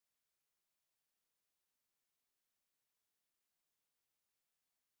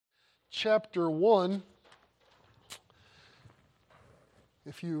chapter 1.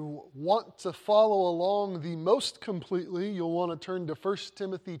 If you want to follow along the most completely, you'll want to turn to 1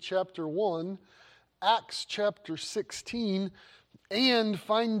 Timothy chapter 1, Acts chapter 16, and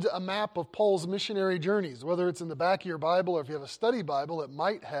find a map of Paul's missionary journeys. Whether it's in the back of your Bible or if you have a study Bible, it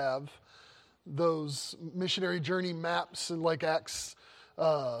might have those missionary journey maps in like Acts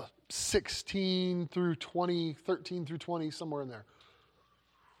 16 through 20, 13 through 20, somewhere in there.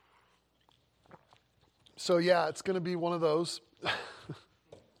 So yeah, it's going to be one of those.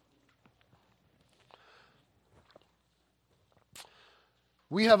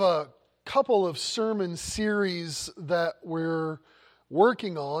 We have a couple of sermon series that we're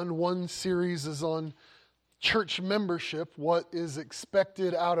working on. One series is on church membership, what is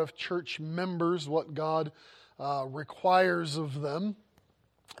expected out of church members, what God requires of them.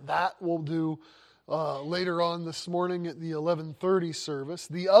 That we'll do later on this morning at the 11:30 service.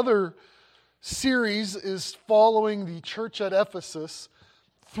 The other series is following the church at Ephesus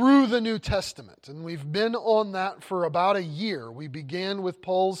through the New Testament. And we've been on that for about a year. We began with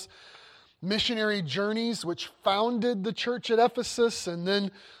Paul's missionary journeys, which founded the church at Ephesus, and then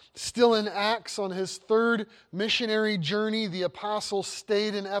still in Acts on his third missionary journey, the apostle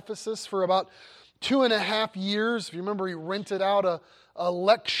stayed in Ephesus for about 2.5 years. If you remember, he rented out a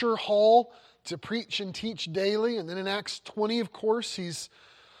lecture hall to preach and teach daily. And then in Acts 20, of course, he's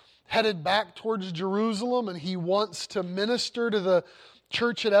headed back towards Jerusalem, and he wants to minister to the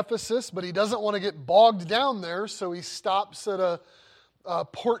church at Ephesus, but he doesn't want to get bogged down there, so he stops at a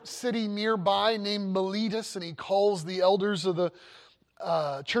port city nearby named Miletus, and he calls the elders of the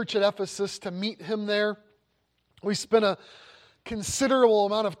church at Ephesus to meet him there. We spent a considerable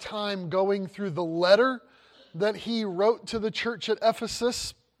amount of time going through the letter that he wrote to the church at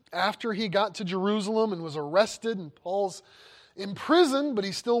Ephesus after he got to Jerusalem and was arrested, and Paul's in prison, but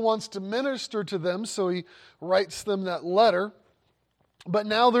he still wants to minister to them, so he writes them that letter. But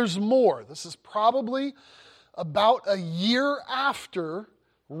now there's more. This is probably about a year after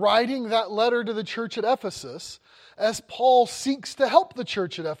writing that letter to the church at Ephesus. As Paul seeks to help the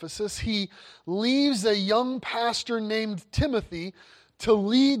church at Ephesus, he leaves a young pastor named Timothy to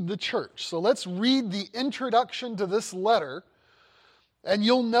lead the church. So let's read the introduction to this letter. And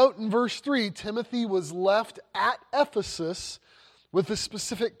you'll note in verse 3, Timothy was left at Ephesus with the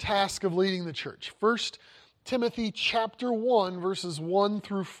specific task of leading the church. 1 Timothy chapter 1, verses 1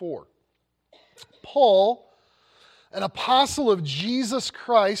 through 4. Paul, an apostle of Jesus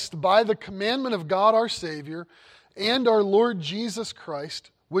Christ by the commandment of God our Savior and our Lord Jesus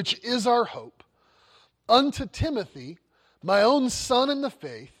Christ, which is our hope, unto Timothy, my own son in the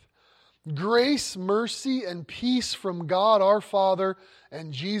faith, grace, mercy, and peace from God our Father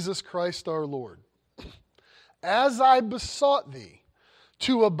and Jesus Christ our Lord. As I besought thee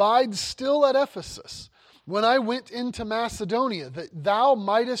to abide still at Ephesus, when I went into Macedonia, that thou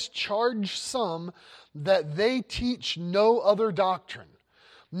mightest charge some that they teach no other doctrine,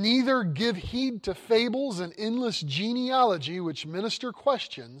 neither give heed to fables and endless genealogy which minister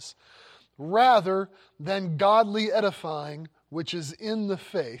questions, rather than godly edifying which is in the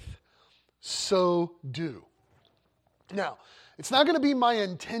faith, so do. Now, it's not going to be my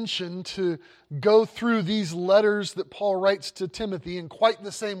intention to go through these letters that Paul writes to Timothy in quite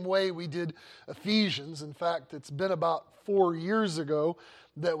the same way we did Ephesians. In fact, it's been about 4 years ago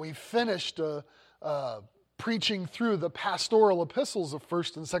that we finished preaching through the pastoral epistles of 1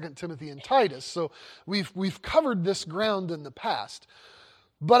 and 2 Timothy and Titus. So we've covered this ground in the past.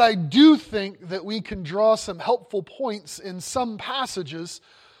 But I do think that we can draw some helpful points in some passages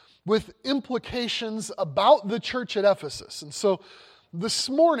with implications about the church at Ephesus. And so this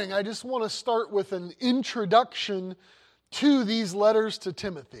morning, I just want to start with an introduction to these letters to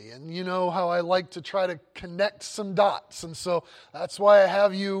Timothy. And you know how I like to try to connect some dots. And so that's why I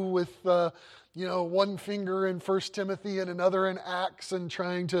have you with, one finger in 1 Timothy and another in Acts and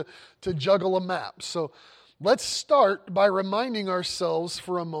trying to juggle a map. So let's start by reminding ourselves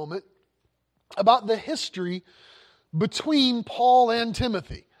for a moment about the history between Paul and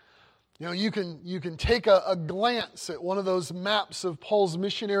Timothy. You know, you can take a glance at one of those maps of Paul's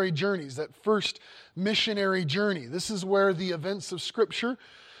missionary journeys, that first missionary journey. This is where the events of Scripture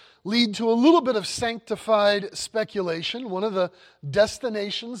lead to a little bit of sanctified speculation. One of the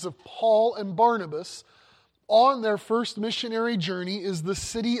destinations of Paul and Barnabas on their first missionary journey is the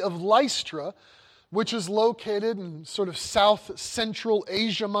city of Lystra, which is located in sort of south-central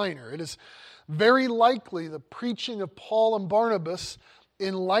Asia Minor. It is very likely the preaching of Paul and Barnabas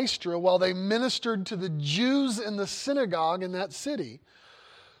in Lystra, while they ministered to the Jews in the synagogue in that city,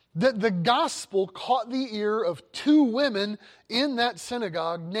 that the gospel caught the ear of two women in that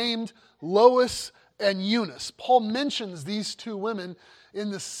synagogue named Lois and Eunice. Paul mentions these two women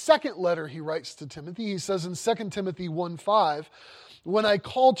in the second letter he writes to Timothy. He says in 2 Timothy 1:5, "When I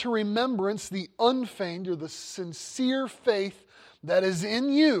call to remembrance the unfeigned," or the sincere faith that is in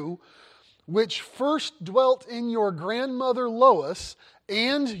you, which first dwelt in your grandmother Lois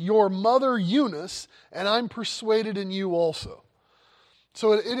and your mother Eunice, and I'm persuaded in you also.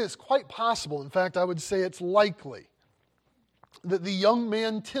 So it is quite possible, in fact, I would say it's likely, that the young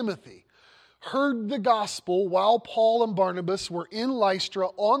man Timothy heard the gospel while Paul and Barnabas were in Lystra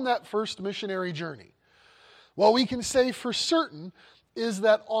on that first missionary journey. What we can say for certain is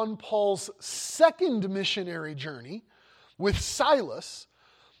that on Paul's second missionary journey with Silas,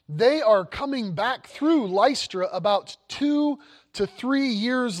 they are coming back through Lystra about 2 to 3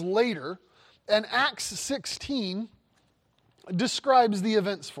 years later, and Acts 16 describes the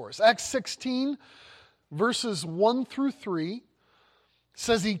events for us. Acts 16, verses 1 through 3,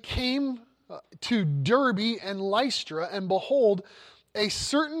 says he came to Derbe and Lystra, and behold, a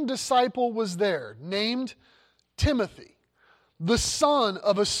certain disciple was there, named Timothy, the son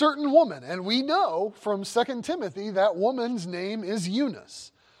of a certain woman. And we know from 2 Timothy that woman's name is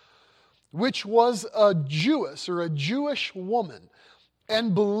Eunice, which was a Jewess or a Jewish woman,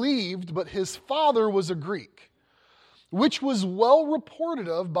 and believed, but his father was a Greek, which was well reported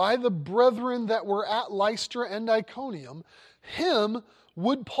of by the brethren that were at Lystra and Iconium. Him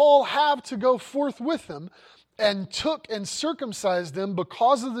would Paul have to go forth with him, and took and circumcised them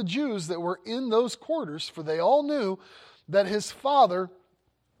because of the Jews that were in those quarters, for they all knew that his father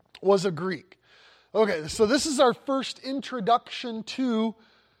was a Greek. Okay, so this is our first introduction to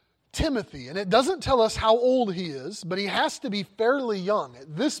Timothy, and it doesn't tell us how old he is, but he has to be fairly young.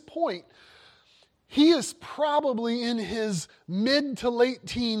 At this point, he is probably in his mid to late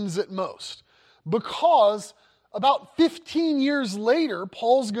teens at most, because about 15 years later,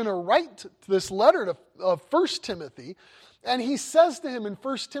 Paul's going to write this letter to 1 Timothy, and he says to him in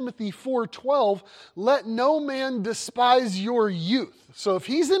 1 Timothy 4:12, "Let no man despise your youth." So if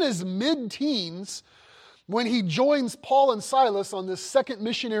he's in his mid-teens when he joins Paul and Silas on this second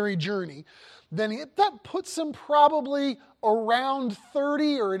missionary journey, then that puts him probably around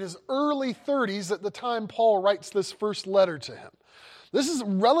 30 or in his early 30s at the time Paul writes this first letter to him. This is a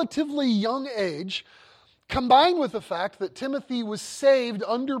relatively young age, combined with the fact that Timothy was saved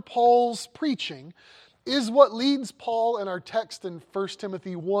under Paul's preaching, is what leads Paul in our text in 1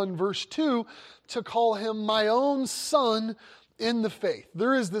 Timothy 1 verse 2 to call him my own son in the faith.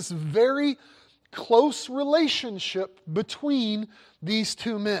 There is this very close relationship between these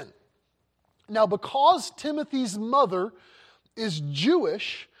two men. Now, because Timothy's mother is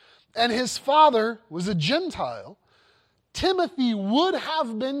Jewish and his father was a Gentile, Timothy would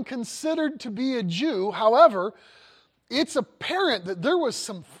have been considered to be a Jew. However, it's apparent that there was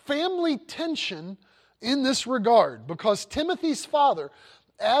some family tension in this regard, because Timothy's father,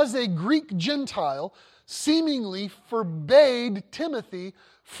 as a Greek Gentile, seemingly forbade Timothy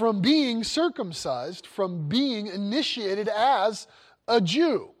from being circumcised, from being initiated as a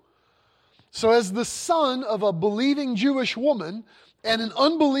Jew. So as the son of a believing Jewish woman and an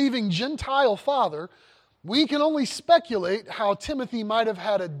unbelieving Gentile father, we can only speculate how Timothy might have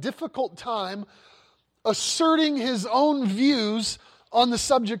had a difficult time asserting his own views on the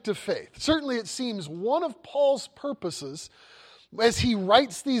subject of faith. Certainly it seems one of Paul's purposes as he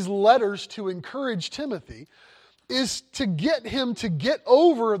writes these letters to encourage Timothy is to get him to get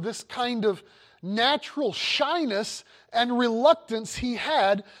over this kind of natural shyness and reluctance he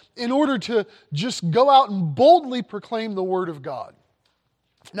had in order to just go out and boldly proclaim the Word of God.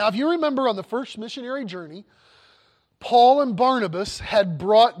 Now, if you remember on the first missionary journey, Paul and Barnabas had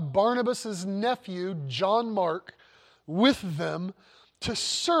brought Barnabas' nephew, John Mark, with them to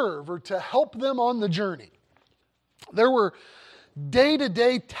serve or to help them on the journey. There were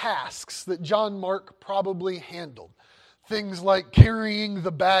day-to-day tasks that John Mark probably handled. Things like carrying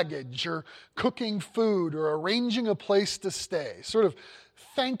the baggage or cooking food or arranging a place to stay. Sort of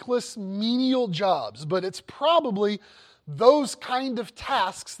thankless, menial jobs, but it's probably those kind of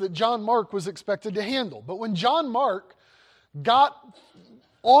tasks that John Mark was expected to handle. But when John Mark got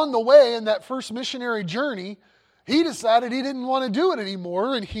on the way in that first missionary journey, he decided he didn't want to do it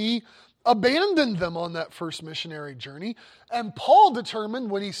anymore, and he abandoned them on that first missionary journey. And Paul determined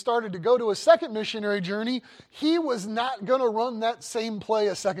when he started to go to a second missionary journey, he was not going to run that same play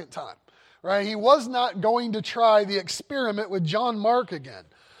a second time. Right? He was not going to try the experiment with John Mark again.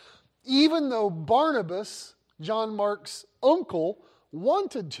 Even though Barnabas, John Mark's uncle,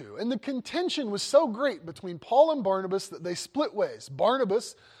 wanted to. And the contention was so great between Paul and Barnabas that they split ways.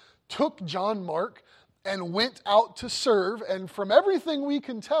 Barnabas took John Mark and went out to serve, and from everything we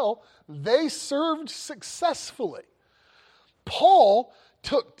can tell, they served successfully. Paul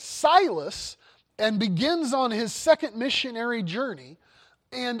took Silas and begins on his second missionary journey,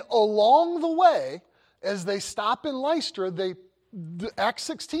 and along the way, as they stop in Lystra, Acts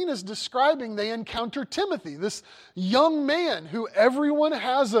 16 is describing they encounter Timothy, this young man who everyone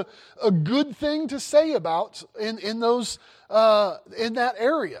has a good thing to say about in that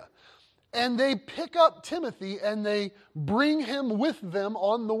area. And they pick up Timothy and they bring him with them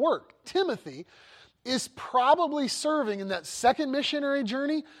on the work. Timothy is probably serving in that second missionary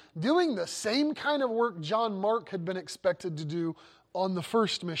journey, doing the same kind of work John Mark had been expected to do on the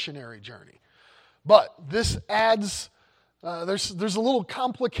first missionary journey. But this adds, there's a little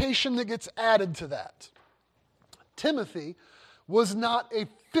complication that gets added to that. Timothy was not a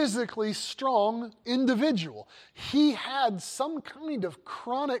physically strong individual. He had some kind of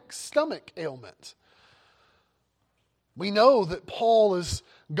chronic stomach ailment. We know that Paul is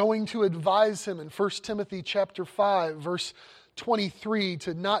going to advise him in 1 Timothy chapter 5, verse 23,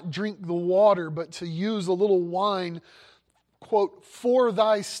 to not drink the water, but to use a little wine, quote, for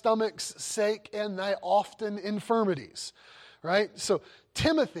thy stomach's sake and thy often infirmities. Right? So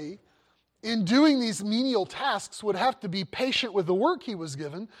Timothy, in doing these menial tasks, would have to be patient with the work he was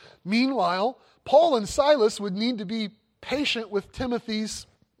given. Meanwhile, Paul and Silas would need to be patient with Timothy's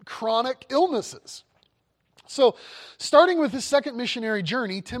chronic illnesses. So, starting with his second missionary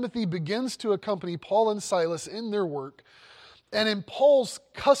journey, Timothy begins to accompany Paul and Silas in their work. And in Paul's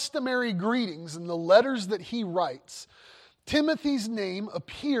customary greetings and the letters that he writes, Timothy's name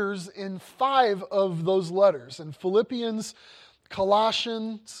appears in 5 of those letters. In Philippians,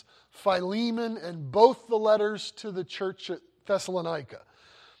 Colossians, Philemon, and both the letters to the church at Thessalonica.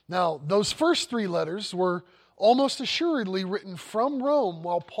 Now, those first 3 letters were almost assuredly written from Rome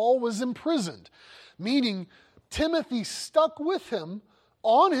while Paul was imprisoned, meaning Timothy stuck with him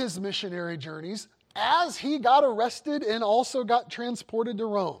on his missionary journeys as he got arrested and also got transported to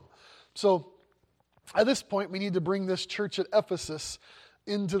Rome. So, at this point, we need to bring this church at Ephesus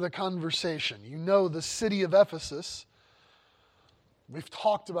into the conversation. You know the city of Ephesus. We've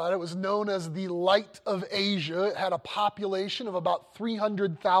talked about it. It was known as the Light of Asia. It had a population of about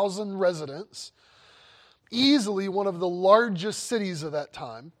 300,000 residents. Easily one of the largest cities of that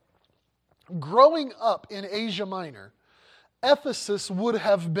time. Growing up in Asia Minor, Ephesus would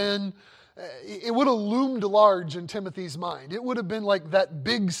have loomed large in Timothy's mind. It would have been like that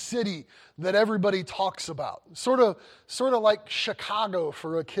big city that everybody talks about. Sort of like Chicago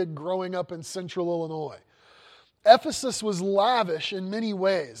for a kid growing up in central Illinois. Ephesus was lavish in many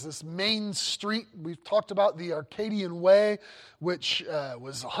ways. This main street, we've talked about the Arcadian Way, which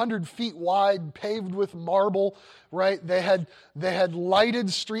was 100 feet wide, paved with marble, right? They had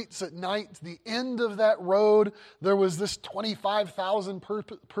lighted streets at night. The end of that road, there was this 25,000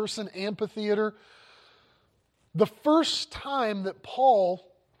 person amphitheater. The first time that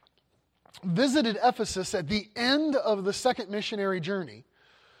Paul visited Ephesus at the end of the second missionary journey,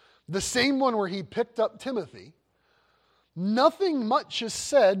 the same one where he picked up Timothy, nothing much is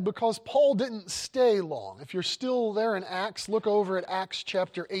said because Paul didn't stay long. If you're still there in Acts, look over at Acts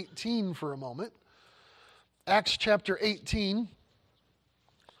chapter 18 for a moment. Acts chapter 18,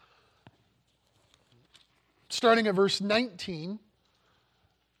 starting at verse 19.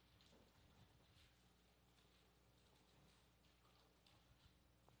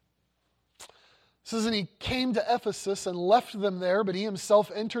 It says, and he came to Ephesus and left them there, but he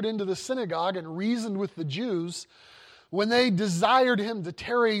himself entered into the synagogue and reasoned with the Jews. When they desired him to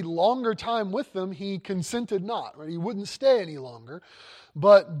tarry longer time with them, he consented not. Right? He wouldn't stay any longer,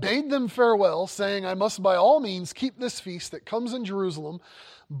 but bade them farewell, saying, I must by all means keep this feast that comes in Jerusalem,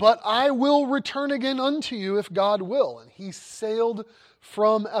 but I will return again unto you if God will. And he sailed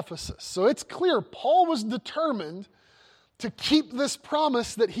from Ephesus. So it's clear Paul was determined to keep this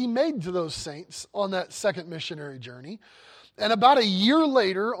promise that he made to those saints on that second missionary journey. And about a year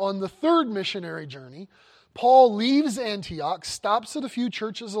later, on the third missionary journey, Paul leaves Antioch, stops at a few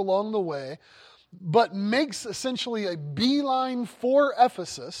churches along the way, but makes essentially a beeline for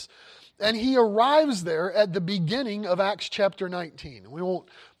Ephesus, and he arrives there at the beginning of Acts chapter 19. We won't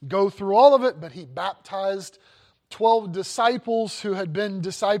go through all of it, but he baptized 12 disciples who had been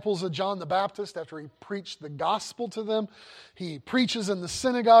disciples of John the Baptist after he preached the gospel to them. He preaches in the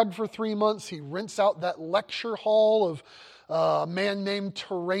synagogue for 3 months. He rents out that lecture hall of a man named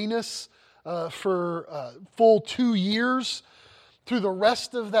Tyrannus for full 2 years. Through the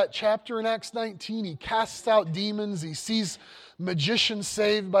rest of that chapter in Acts 19, he casts out demons. He sees magicians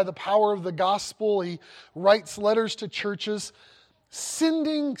saved by the power of the gospel. He writes letters to churches.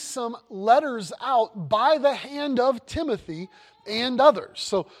 sending some letters out by the hand of Timothy and others.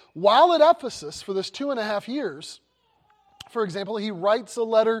 So while at Ephesus for this 2.5 years, for example, he writes a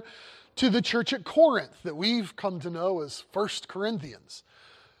letter to the church at Corinth that we've come to know as 1 Corinthians.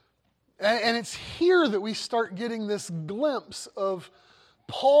 And it's here that we start getting this glimpse of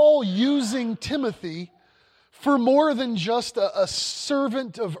Paul using Timothy for more than just a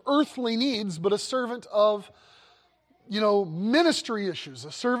servant of earthly needs, but a servant of, ministry issues,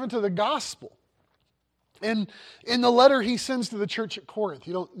 a servant of the gospel. And in the letter he sends to the church at Corinth,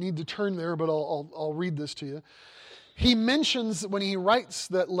 you don't need to turn there, but I'll read this to you. He mentions when he writes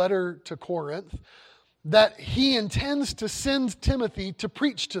that letter to Corinth that he intends to send Timothy to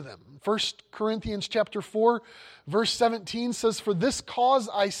preach to them. 1 Corinthians chapter 4, verse 17 says, "For this cause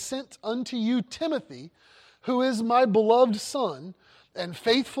I sent unto you Timothy, who is my beloved son, and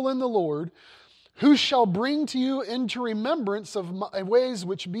faithful in the Lord, who shall bring to you into remembrance of my ways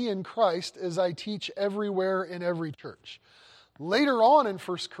which be in Christ, as I teach everywhere in every church." Later on in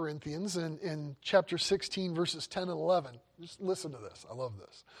 1 Corinthians, in chapter 16, verses 10 and 11, just listen to this. I love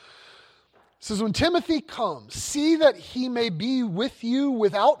this. It says, "When Timothy comes, see that he may be with you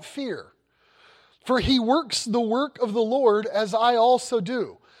without fear, for he works the work of the Lord as I also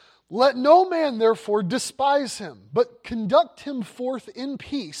do. Let no man therefore despise him, but conduct him forth in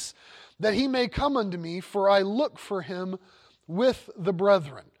peace, that he may come unto me, for I look for him with the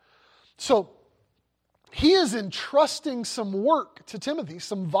brethren." So he is entrusting some work to Timothy,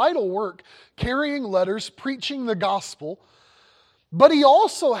 some vital work, carrying letters, preaching the gospel. But he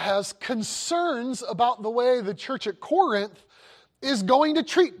also has concerns about the way the church at Corinth is going to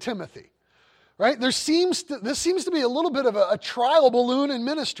treat Timothy. Right? This seems to be a little bit of a trial balloon in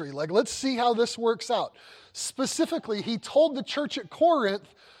ministry. Like, let's see how this works out. Specifically, he told the church at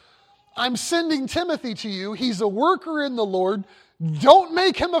Corinth, "I'm sending Timothy to you. He's a worker in the Lord. Don't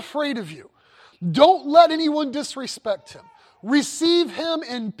make him afraid of you. Don't let anyone disrespect him. Receive him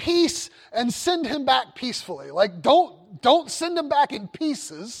in peace and send him back peacefully." Like, don't send him back in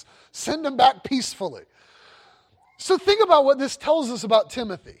pieces. Send him back peacefully. So think about what this tells us about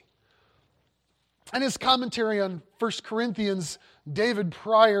Timothy. In his commentary on 1 Corinthians, David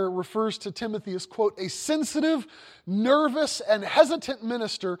Pryor refers to Timothy as, quote, "a sensitive, nervous, and hesitant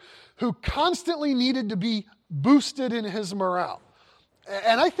minister who constantly needed to be boosted in his morale."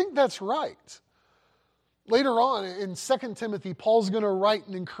 And I think that's right. Later on in 2 Timothy, Paul's going to write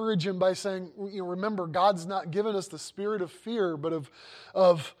and encourage him by saying, remember, God's not given us the spirit of fear, but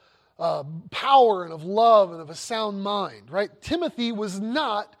of power and of love and of a sound mind, right? Timothy was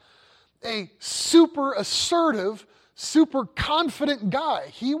not a super assertive, super confident guy.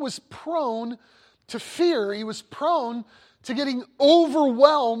 He was prone to fear. He was prone to getting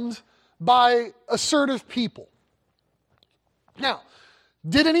overwhelmed by assertive people. Now,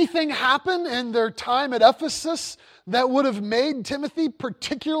 did anything happen in their time at Ephesus that would have made Timothy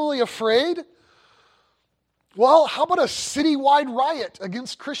particularly afraid? Well, how about a citywide riot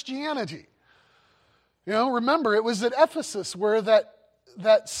against Christianity? Remember, it was at Ephesus where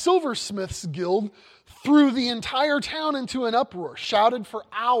that silversmiths guild threw the entire town into an uproar, shouted for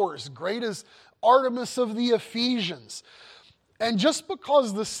hours, "Great is Artemis of the Ephesians." And just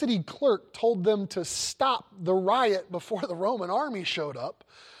because the city clerk told them to stop the riot before the Roman army showed up,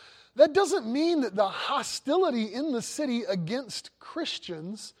 that doesn't mean that the hostility in the city against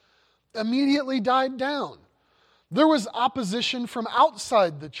Christians immediately died down. There was opposition from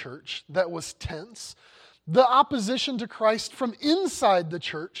outside the church that was tense. The opposition to Christ from inside the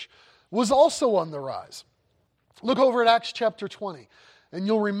church was also on the rise. Look over at Acts chapter 20, and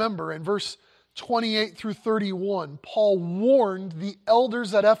you'll remember in verse 28 through 31, Paul warned the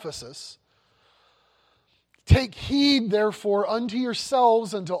elders at Ephesus, "Take heed, therefore, unto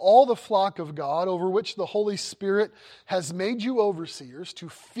yourselves and to all the flock of God, over which the Holy Spirit has made you overseers, to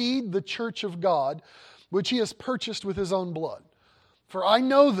feed the church of God, which he has purchased with his own blood. For I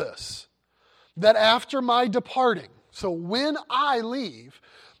know this, that after my departing," so when I leave,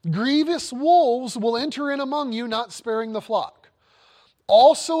 "grievous wolves will enter in among you, not sparing the flock.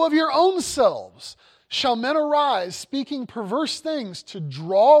 Also of your own selves shall men arise, speaking perverse things, to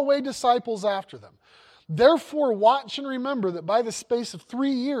draw away disciples after them. Therefore watch and remember that by the space of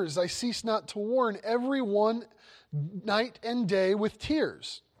 3 years I cease not to warn every one night and day with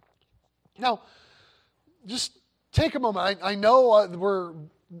tears." Now, just take a moment. I know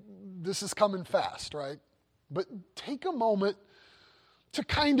this is coming fast, right? But take a moment to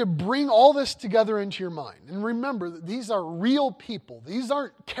kind of bring all this together into your mind. And remember that these are real people. These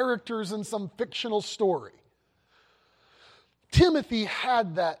aren't characters in some fictional story. Timothy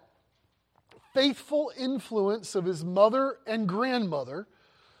had that faithful influence of his mother and grandmother,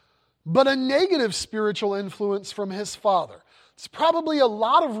 but a negative spiritual influence from his father. It's probably a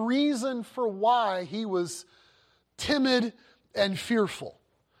lot of reason for why he was timid and fearful.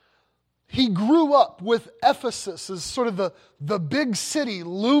 He grew up with Ephesus as sort of the big city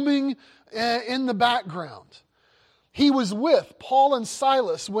looming in the background. He was with Paul and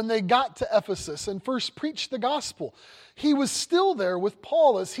Silas when they got to Ephesus and first preached the gospel. He was still there with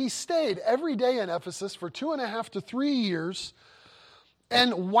Paul as he stayed every day in Ephesus for 2.5 to 3 years.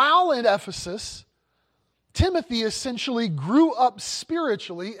 And while in Ephesus, Timothy essentially grew up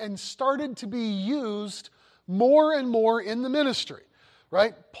spiritually and started to be used more and more in the ministry,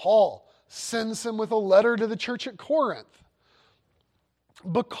 right? Paul sends him with a letter to the church at Corinth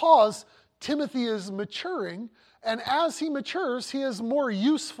because Timothy is maturing, and as he matures, he is more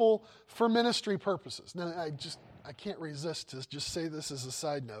useful for ministry purposes. Now, I can't resist to just say this as a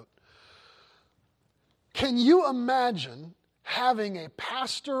side note. Can you imagine having a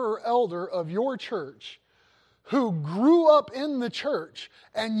pastor or elder of your church who grew up in the church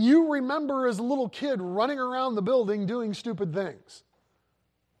and you remember as a little kid running around the building doing stupid things?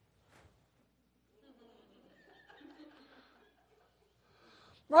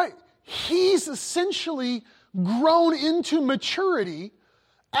 Right? He's essentially grown into maturity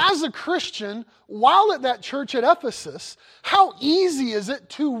as a Christian while at that church at Ephesus. How easy is it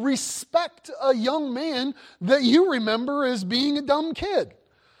to respect a young man that you remember as being a dumb kid?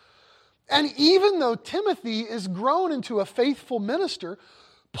 And even though Timothy is grown into a faithful minister,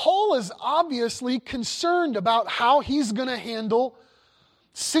 Paul is obviously concerned about how he's going to handle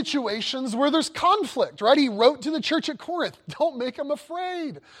situations where there's conflict, right? He wrote to the church at Corinth, don't make them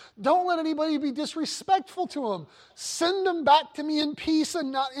afraid. Don't let anybody be disrespectful to them. Send them back to me in peace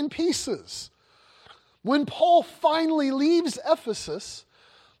and not in pieces. When Paul finally leaves Ephesus,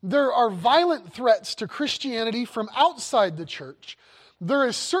 there are violent threats to Christianity from outside the church. There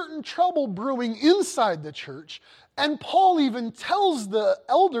is certain trouble brewing inside the church. And Paul even tells the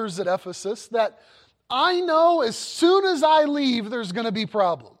elders at Ephesus that I know as soon as I leave, there's going to be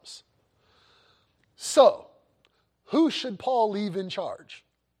problems. So, who should Paul leave in charge?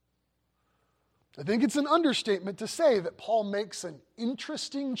 I think it's an understatement to say that Paul makes an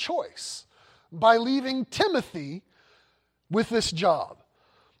interesting choice by leaving Timothy with this job.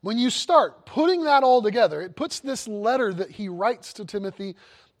 When you start putting that all together, it puts this letter that he writes to Timothy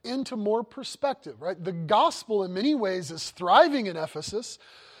into more perspective, right? The gospel in many ways is thriving in Ephesus,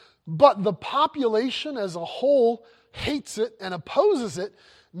 but the population as a whole hates it and opposes it.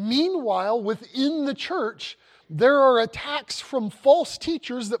 Meanwhile, within the church, there are attacks from false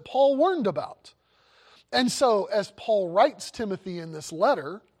teachers that Paul warned about. And so, as Paul writes Timothy in this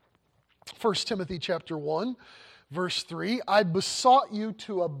letter, 1 Timothy chapter 1, verse 3, I besought you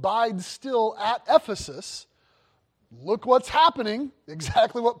to abide still at Ephesus. Look what's happening,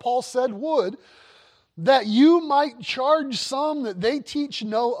 exactly what Paul said would, that you might charge some that they teach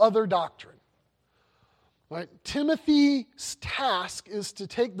no other doctrine. Right? Timothy's task is to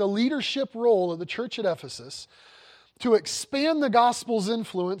take the leadership role of the church at Ephesus to expand the gospel's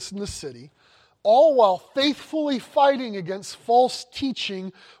influence in the city, all while faithfully fighting against false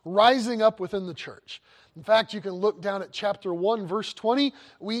teaching rising up within the church. In fact, you can look down at chapter 1, verse 20.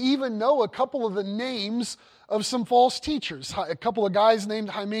 We even know a couple of the names of some false teachers, a couple of guys named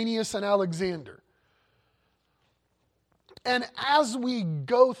Hymenaeus and Alexander. And as we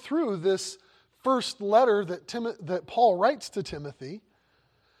go through this first letter that Paul writes to Timothy,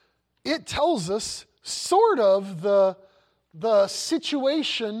 it tells us sort of the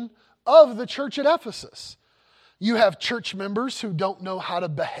situation of the church at Ephesus. You have church members who don't know how to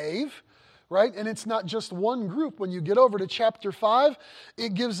behave, right? And it's not just one group. When you get over to chapter 5,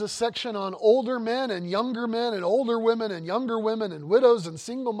 it gives a section on older men and younger men and older women and younger women and widows and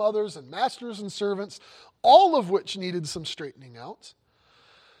single mothers and masters and servants, all of which needed some straightening out.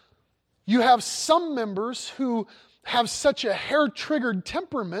 You have some members who have such a hair-triggered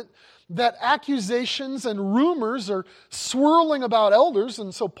temperament that accusations and rumors are swirling about elders.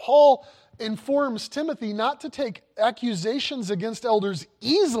 And so Paul informs Timothy not to take accusations against elders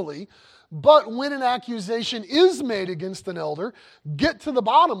easily, but when an accusation is made against an elder, get to the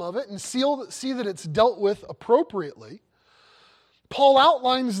bottom of it and see that it's dealt with appropriately. Paul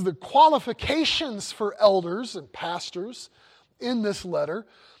outlines the qualifications for elders and pastors in this letter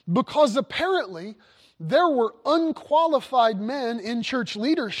because apparently there were unqualified men in church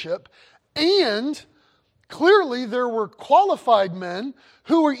leadership, and clearly there were qualified men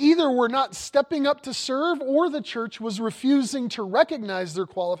who were not stepping up to serve, or the church was refusing to recognize their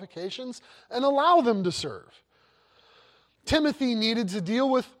qualifications and allow them to serve. Timothy needed to deal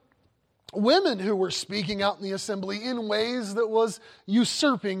with women who were speaking out in the assembly in ways that was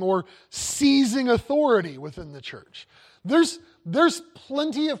usurping or seizing authority within the church. There's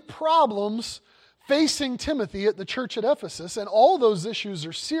plenty of problems facing Timothy at the church at Ephesus, and all those issues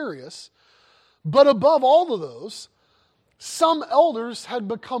are serious. But above all of those, some elders had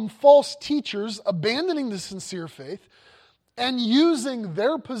become false teachers, abandoning the sincere faith and using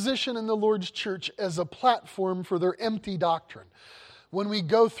their position in the Lord's church as a platform for their empty doctrine. When we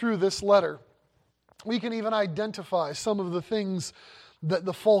go through this letter, we can even identify some of the things that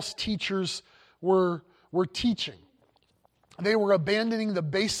the false teachers were teaching. They were abandoning the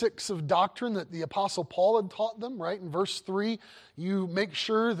basics of doctrine that the Apostle Paul had taught them, right? In verse 3, you make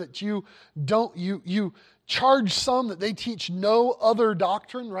sure that you charge some that they teach no other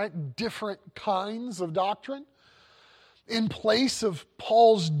doctrine, right? Different kinds of doctrine. In place of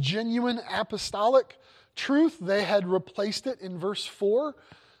Paul's genuine apostolic truth, they had replaced it in verse 4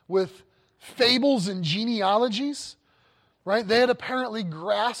 with fables and genealogies, right? They had apparently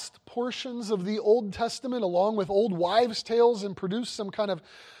grasped portions of the Old Testament along with old wives' tales and produced some kind of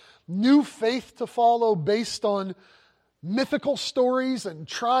new faith to follow based on mythical stories and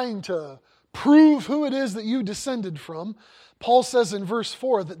trying to prove who it is that you descended from. Paul says in verse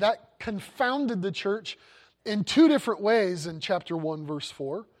 4 that confounded the church in two different ways in chapter 1, verse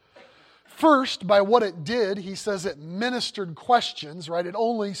 4. First, by what it did, he says it ministered questions, right? It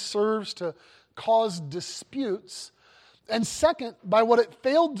only serves to cause disputes. And second, by what it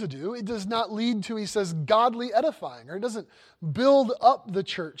failed to do, it does not lead to, he says, godly edifying, or it doesn't build up the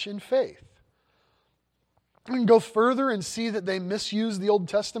church in faith. We can go further and see that they misuse the Old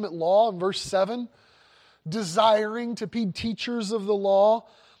Testament law in verse 7, desiring to be teachers of the law,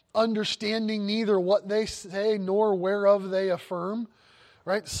 understanding neither what they say nor whereof they affirm.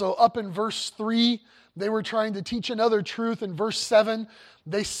 Right? So up in verse 3, they were trying to teach another truth. In verse 7,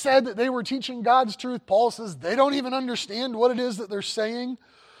 they said that they were teaching God's truth. Paul says they don't even understand what it is that they're saying.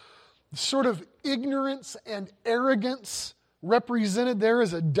 Sort of ignorance and arrogance represented there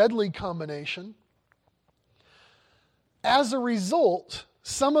as a deadly combination. As a result,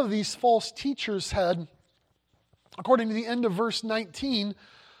 some of these false teachers had, according to the end of verse 19,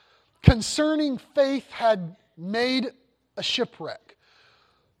 concerning faith had made a shipwreck.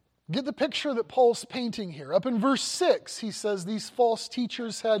 Get the picture that Paul's painting here. Up in verse 6, he says these false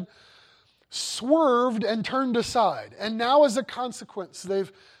teachers had swerved and turned aside. And now as a consequence, they've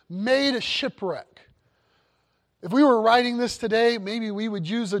made a shipwreck. If we were writing this today, maybe we would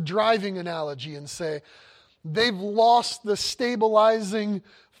use a driving analogy and say, they've lost the stabilizing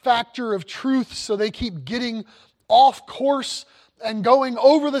factor of truth, so they keep getting off course and going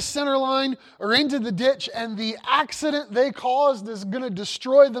over the center line or into the ditch, and the accident they caused is going to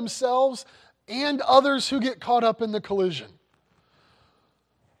destroy themselves and others who get caught up in the collision.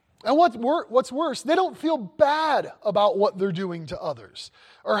 And what's worse, they don't feel bad about what they're doing to others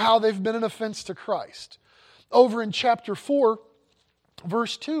or how they've been an offense to Christ. Over in chapter 4,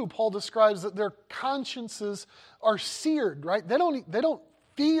 verse 2, Paul describes that their consciences are seared, right? They don't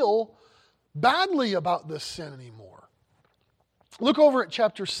feel badly about this sin anymore. Look over at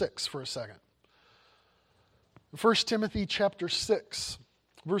chapter 6 for a second. 1 Timothy chapter 6,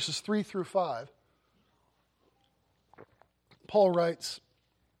 verses 3 through 5. Paul writes,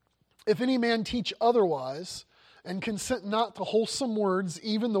 "If any man teach otherwise, and consent not to wholesome words,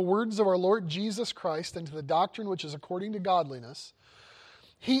 even the words of our Lord Jesus Christ, and to the doctrine which is according to godliness,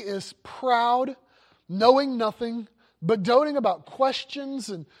 he is proud, knowing nothing, but doting about questions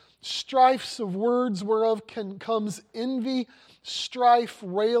and strifes of words, whereof comes envy, strife,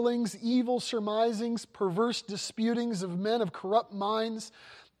 railings, evil surmisings, perverse disputings of men of corrupt minds,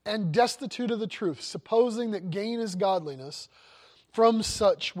 and destitute of the truth, supposing that gain is godliness. From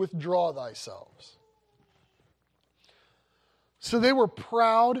such withdraw thyself." So they were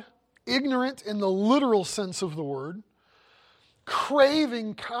proud, ignorant in the literal sense of the word,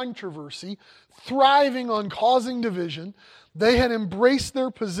 craving controversy, thriving on causing division. They had embraced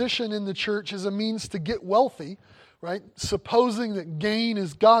their position in the church as a means to get wealthy, right? Supposing that gain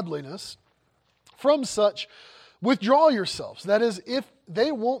is godliness. From such, withdraw yourselves. That is, if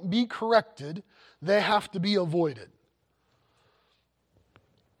they won't be corrected, they have to be avoided.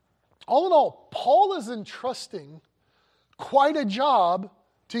 All in all, Paul is entrusting quite a job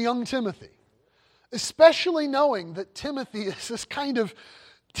to young Timothy, especially knowing that Timothy is this kind of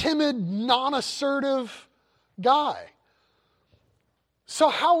timid, non-assertive guy. So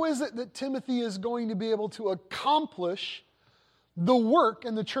how is it that Timothy is going to be able to accomplish the work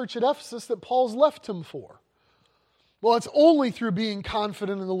in the church at Ephesus that Paul's left him for? Well, it's only through being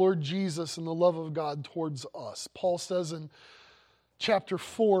confident in the Lord Jesus and the love of God towards us. Paul says in chapter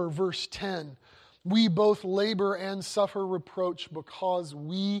 4, verse 10. We both labor and suffer reproach because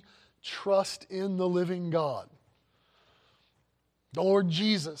we trust in the living God. The Lord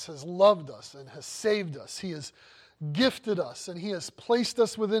Jesus has loved us and has saved us. He has gifted us and He has placed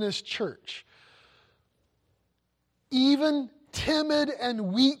us within His church. Even timid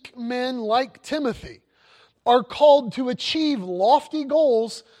and weak men like Timothy are called to achieve lofty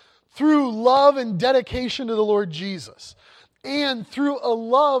goals through love and dedication to the Lord Jesus, and through a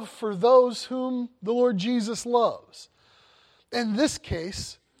love for those whom the Lord Jesus loves. In this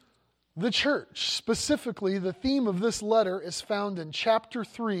case, the church. Specifically, the theme of this letter is found in chapter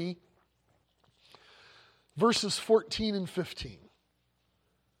 3, verses 14 and 15.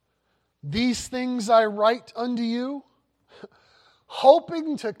 These things I write unto you,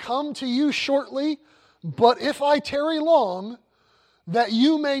 hoping to come to you shortly, but if I tarry long, that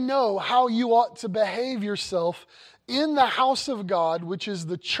you may know how you ought to behave yourself in the house of God, which is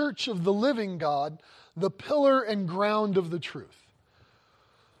the church of the living God, the pillar and ground of the truth.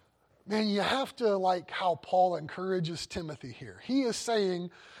 Man, you have to like how Paul encourages Timothy here. He is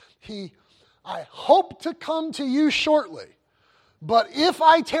saying, I hope to come to you shortly, but if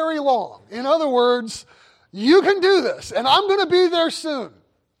I tarry long, in other words, you can do this, and I'm going to be there soon.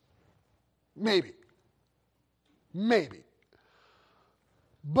 Maybe.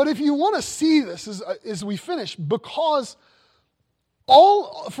 But if you want to see this as we finish, because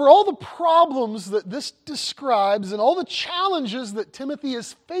for all the problems that this describes and all the challenges that Timothy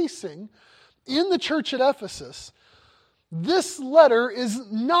is facing in the church at Ephesus, this letter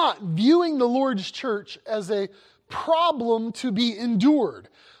is not viewing the Lord's church as a problem to be endured.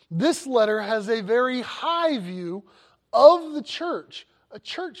 This letter has a very high view of the church, a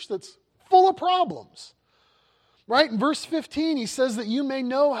church that's full of problems. Right? In verse 15, he says that you may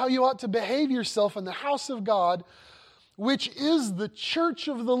know how you ought to behave yourself in the house of God, which is the church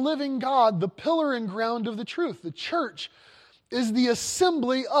of the living God, the pillar and ground of the truth. The church is the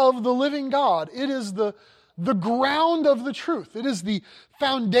assembly of the living God. It is the ground of the truth. It is the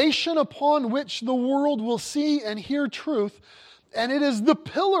foundation upon which the world will see and hear truth. And it is the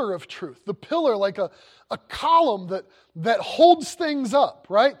pillar of truth. The pillar like a column that holds things up,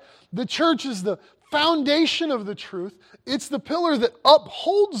 right? The church is the foundation of the truth. It's the pillar that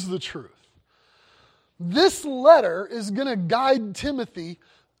upholds the truth. This letter is going to guide Timothy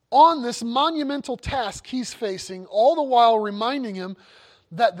on this monumental task he's facing, all the while reminding him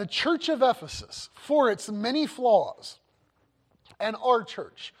that the church of Ephesus, for its many flaws, and our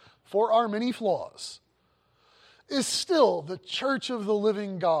church, for our many flaws, is still the church of the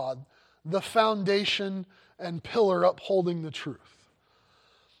living God, the foundation and pillar upholding the truth.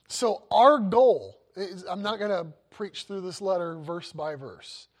 So our goal is, I'm not going to preach through this letter verse by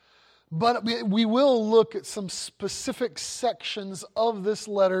verse, but we will look at some specific sections of this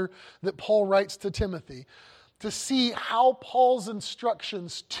letter that Paul writes to Timothy to see how Paul's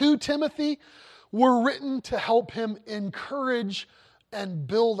instructions to Timothy were written to help him encourage and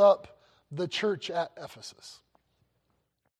build up the church at Ephesus.